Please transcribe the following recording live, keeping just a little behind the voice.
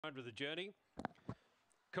With the journey.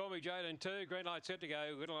 Call Me Jade in 2. Green light set to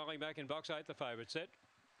go. Little Ollie Mac in box 8, the favourite set.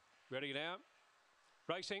 Ready now.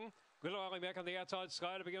 Racing. Little Ollie Mac on the outside,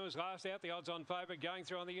 slow to begin, was last out. The odds on favourite going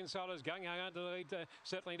through on the inside as Gung Ho under the lead,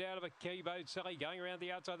 settling down to a key boat. Silly going around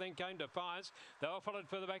the outside, then came Defiance. They were followed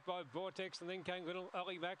further back by Vortex, and then came Little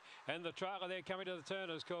Ollie Mac. And the trailer there coming to the turn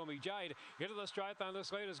is Call Me Jade. Into the straight line,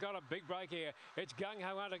 this leader's got a big break here. It's Gung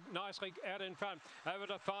Ho Hunter nicely out in front. Over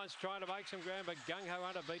Defiance, trying to make some ground, but Gung Ho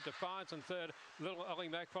Hunter beat Defiance in third. Little Ollie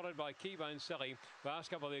Mac followed by Keybone Sally. Last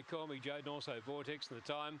couple there, Call Me Jade, and also Vortex, and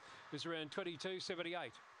the time is around 22.78.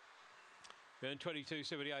 Around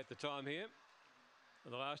 22.78 the time here.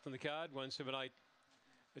 And the last on the card, 178.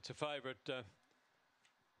 It's a favourite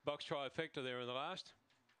box trifecta there in the last.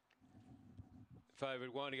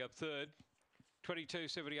 Favourite winding up third.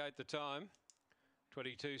 22.78 the time.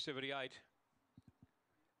 22.78.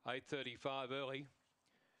 8.35 early.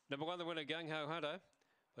 Number 1, the winner, Gung Ho Hunter.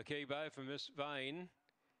 Akibo from Miss Vane.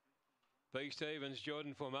 B. Stevens,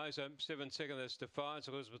 Jordan Formosa. 7th, second, that's Defiance,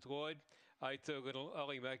 Elizabeth Lloyd. 8th, Little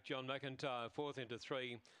Ollie Mac, John McIntyre. 4th into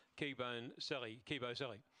 3, Keybone Sally.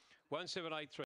 1783.